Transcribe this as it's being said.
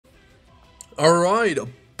Alright,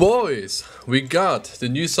 boys, we got the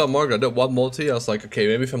new Summer Margaret. I did one multi. I was like, okay,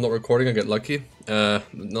 maybe if I'm not recording, I get lucky.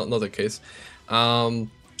 Not the case.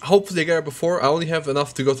 Hopefully I get her before. I only have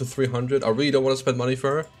enough to go to 300. I really don't want to spend money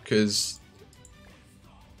for her, because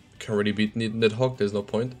I can't really beat Nidhogg, there's no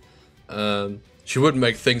point. She would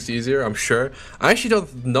make things easier, I'm sure. I actually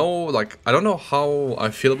don't know, like, I don't know how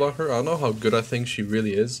I feel about her. I don't know how good I think she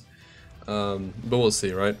really is. But we'll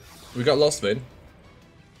see, right? We got Lost Vein.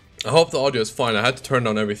 I hope the audio is fine. I had to turn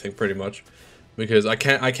down everything pretty much because I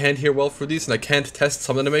can't hear well through these, and I can't test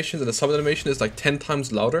some animations, and the summon animation is like 10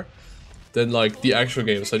 times louder than like the actual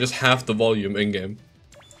game, so I just half the volume in game.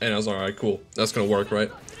 And I was like, alright, cool, that's gonna work,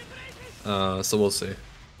 right? So we'll see.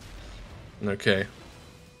 Okay.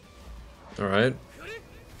 Alright.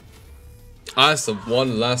 That's the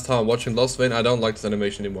one last time watching Lost Vein. I don't like this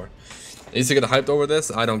animation anymore. I used to get hyped over this.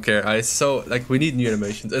 I don't care. We need new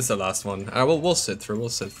animations. It's the last one. We'll sit through. We'll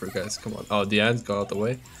sit through, guys. Come on. Oh, the end's got out the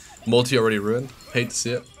way. Multi already ruined. Hate to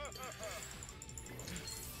see it.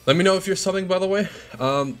 Let me know if you're summing, by the way.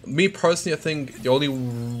 Me personally, I think the only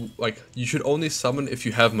you should only summon if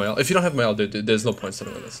you have Mael. If you don't have Mael, there's no point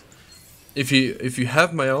summoning this. If you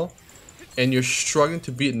have Mael and you're struggling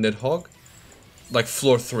to beat Nidhogg, like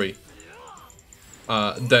floor 3,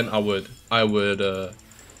 then I would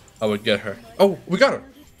get her. Oh, we got her.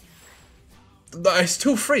 It's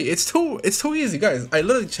too free. It's too easy, guys. I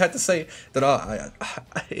literally had to say that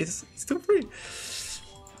it's too free.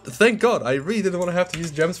 Thank God. I really didn't want to have to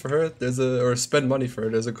use gems for her. Or spend money for her.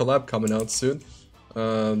 There's a collab coming out soon.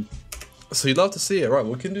 So you'd love to see it, right?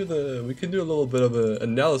 We can do a little bit of an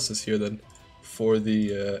analysis here then for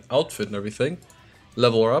the outfit and everything.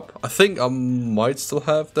 Level her up. I think I might still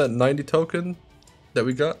have that 90 token that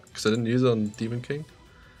we got because I didn't use it on Demon King.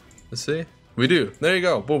 Let's see. We do. There you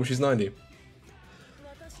go. Boom, she's 90.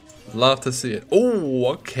 Love to see it. Oh,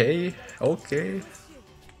 okay. Okay.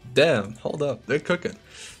 Damn, hold up. They're cooking.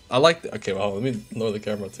 I like the, okay, well, let me lower the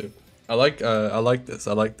camera too. I like this.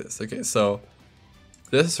 I like this. Okay, so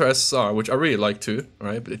this is her SSR, which I really like too,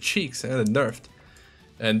 right? But the cheeks and the nerfed.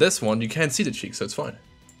 And this one, you can't see the cheeks, so it's fine.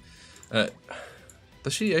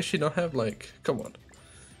 Does she actually not have, like, come on.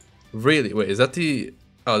 Really? Wait, is that the,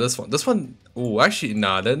 oh, this one. This one, oh, actually,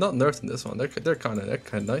 nah, they're not nerfed in this one. They're kind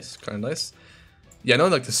of nice, Yeah, I know,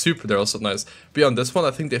 like the super, they're also nice. Beyond this one, I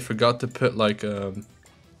think they forgot to put like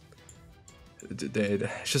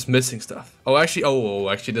it's just missing stuff. Oh,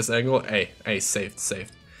 actually, this angle, hey, saved.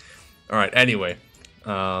 All right, anyway,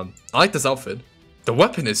 I like this outfit. The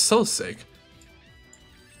weapon is so sick.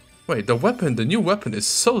 Wait, the new weapon is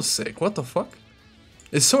so sick. What the fuck?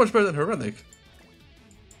 It's so much better than her relic.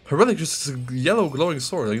 Her relic just is a yellow glowing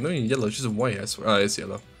sword. Like, not even yellow, it's just white, I swear. It's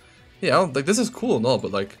yellow. Yeah, like, this is cool and all,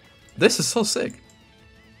 but like, this is so sick.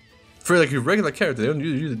 For like your regular character, they don't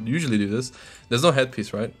usually do this. There's no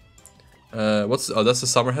headpiece, right? Oh, that's the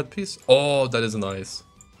summer headpiece? Oh, that is nice.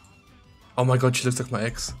 Oh my god, she looks like my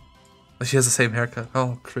ex. She has the same haircut.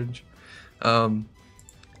 Oh, cringe.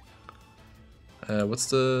 What's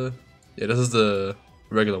the... Yeah, this is the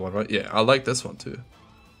regular one, right? Yeah, I like this one too.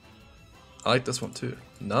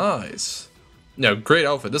 Nice. Yeah, great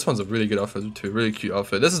outfit. This one's a really good outfit too. Really cute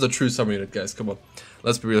outfit. This is the true summer unit, guys. Come on.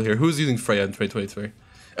 Let's be real here. Who's using Freya in 2023?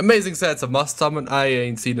 Amazing sets, a must summon. I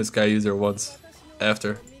ain't seen this guy use her once.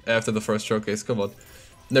 After the first showcase. Come on.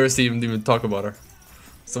 Never seen him even talk about her.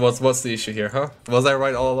 So what's the issue here, huh? Was I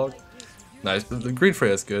right all along? Nice. The green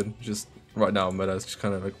Freya is good. Just right now meta is just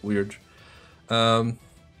kind of like weird. Alright,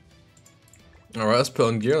 let's put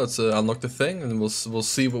on gear. Let's unlock the thing, and we'll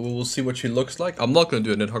see what she looks like. I'm not gonna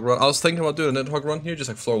do a Nidhogg run. I was thinking about doing a Nidhogg run here, just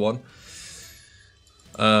like floor 1.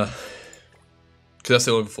 Cause that's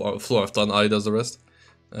the only floor I've done. Ali does the rest.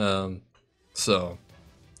 So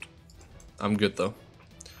I'm good though.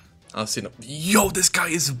 I've seen him. Yo, this guy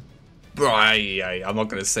is, bro. I'm not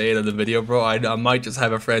gonna say it in the video, bro. I might just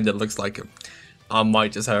have a friend that looks like him. I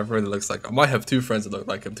might have 2 friends that look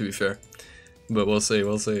like him, to be fair. But we'll see. I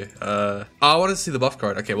want to see the buff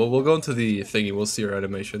card. Okay, well, we'll go into the thingy. We'll see her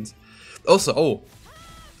animations. Also, oh,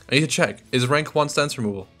 I need to check. Is rank 1 stance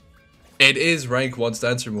removal? It is rank 1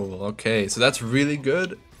 stance removal. Okay, so that's really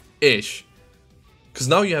good-ish. Because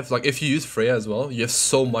now you have, like, if you use Freya as well, you have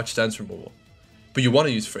so much stance removal. But you want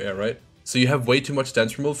to use Freya, right? So you have way too much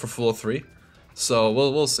stance removal for floor 3. So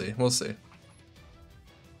we'll see.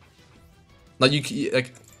 Like,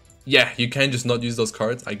 yeah, you can just not use those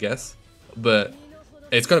cards, I guess. But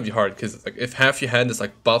it's gonna be hard because like if half your hand is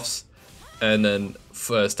like buffs and then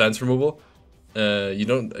stance removal, you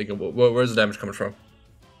don't like, where's the damage coming from?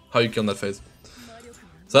 How you kill that phase?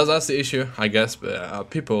 So that's the issue, I guess. But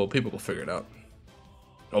people will figure it out.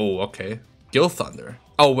 Oh, okay. Gil Thunder.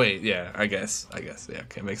 Oh wait, yeah, I guess. Yeah,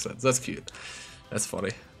 okay, makes sense. That's cute. That's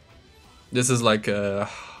funny. This is like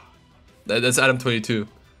that's Adam 22.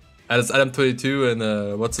 And it's Adam 22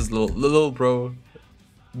 and what's his little bro?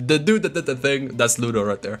 The dude that did the thing, that's Ludo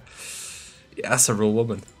right there. Yeah, that's a real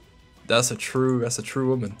woman. That's a true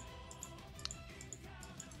woman.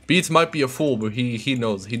 Beats might be a fool, but he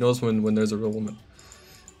knows. He knows when there's a real woman.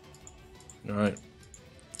 Alright.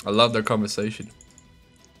 I love their conversation.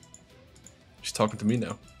 She's talking to me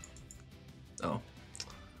now. Oh.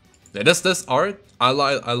 Yeah, this art, I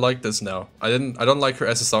like this now. I don't like her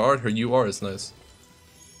SSR art, her UR is nice.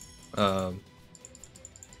 No,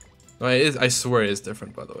 I swear it is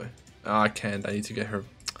different, by the way. Oh, I can't, I need to get her.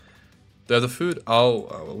 Do I have the food? Oh,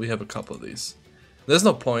 well, we have a couple of these. There's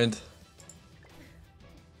no point.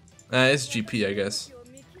 It's GP, I guess.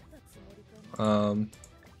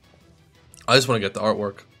 I just want to get the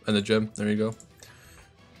artwork and the gem. There you go.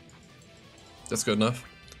 That's good enough.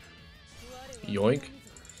 Yoink.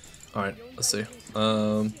 Alright, let's see.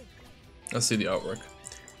 Let's see the artwork.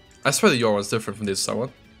 I swear the UR one's different from the SSR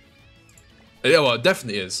one. Yeah, well, it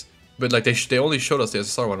definitely is. But like they only showed us the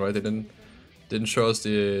SSR one, right? They didn't show us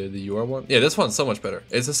the UR one. Yeah, this one's so much better.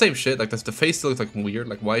 It's the same shit. Like the face still looks like weird.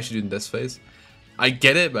 Like why is she doing this face? I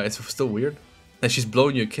get it, but it's still weird. And she's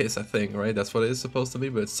blowing you a kiss, I think, right? That's what it is supposed to be.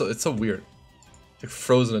 But it's so weird. Like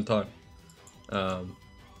frozen in time.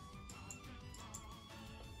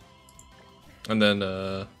 And then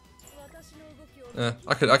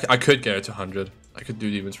I could get it to 100. I could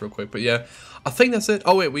do demons real quick, but yeah, I think that's it.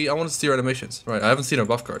 Oh wait, I want to see her animations. Right, I haven't seen her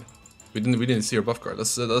buff card. We didn't see her buff card.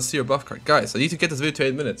 Let's see her buff card, guys. I need to get this video to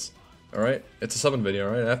 8 minutes. All right, it's a summon video.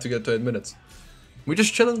 All right, I have to get it to 8 minutes. We're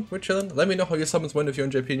just chilling. We're chilling. Let me know how your summons went if you're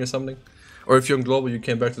in JP and you're summoning, or if you're in global, you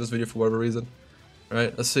came back to this video for whatever reason. All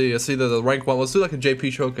right, let's see the rank one. Let's do like a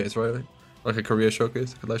JP showcase, right? Like a Korea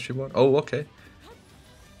showcase, like a live stream one. Oh, okay.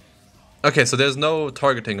 Okay, so there's no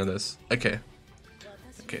targeting on this. Okay.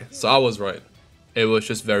 Okay, so I was right. It was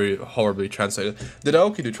just very horribly translated. Did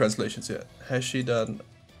Aoki do translations yet? Has she done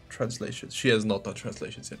translations? She has not done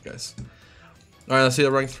translations yet, guys. Alright, let's see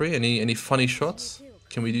the rank 3. Any funny shots?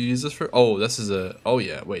 Can we use this for? Oh, this is a. Oh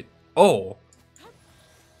yeah, wait. Oh.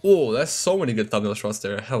 Oh, that's so many good thumbnail shots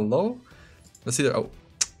there. Hello? Let's see there. Oh.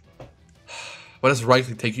 Why does right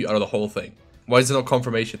click take you out of the whole thing? Why is there no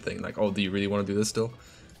confirmation thing? Like, oh, do you really want to do this still?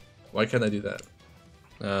 Why can't I do that?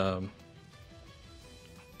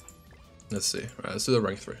 Let's see. Alright, let's do the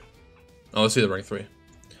rank 3. Oh, let's see the rank 3.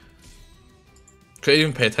 Could I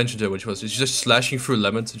even pay attention to it when she's just slashing through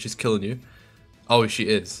lemons and she's killing you? Oh, she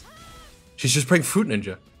is. She's just playing Fruit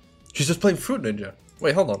Ninja. She's just playing Fruit Ninja.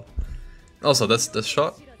 Wait, hold on. Also, that's the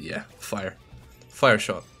shot. Yeah, fire. Fire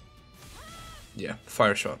shot. Yeah,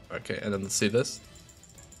 fire shot. Okay, and then let's see this.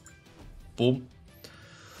 Boom.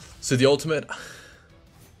 See the ultimate.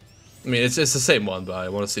 I mean, it's the same one, but I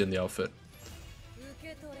want to see it in the outfit.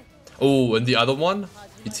 Oh, and the other one,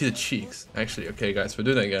 you'd see the cheeks. Actually, okay, guys, we're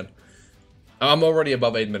doing it again. I'm already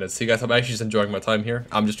above 8 minutes. See, guys, I'm actually just enjoying my time here.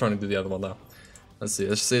 I'm just trying to do the other one now. Let's see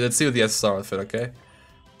with the SSR outfit, okay?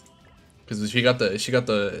 Because she got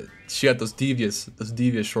those devious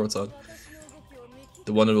shorts on.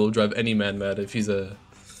 The one that will drive any man mad if he's a,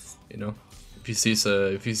 you know, if he sees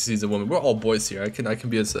a woman. We're all boys here. I can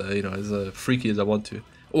be as you know, as freaky as I want to.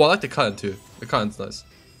 Oh, I like the cotton too. The cotton's nice.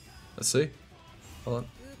 Let's see. Hold on.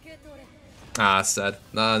 Ah, sad.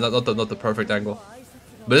 Nah, not the perfect angle.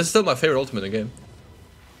 But it's still my favorite ultimate in the game.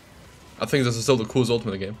 I think this is still the coolest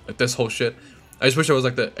ultimate in the game. Like this whole shit. I just wish there was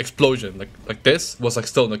like the explosion. Like this was like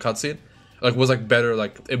still in the cutscene. Like was like better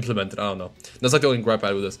like implemented. I don't know. That's like the only gripe I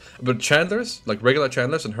had with this. But Chandler's, like regular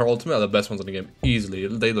Chandler's and her ultimate are the best ones in the game. Easily.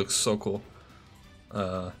 They look so cool.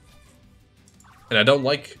 And I don't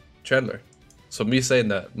like Chandler. So me saying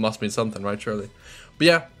that must mean something, right, Charlie? But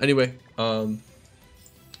yeah, anyway, I'm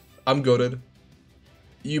goated.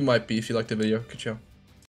 You might be if you liked the video. Good show.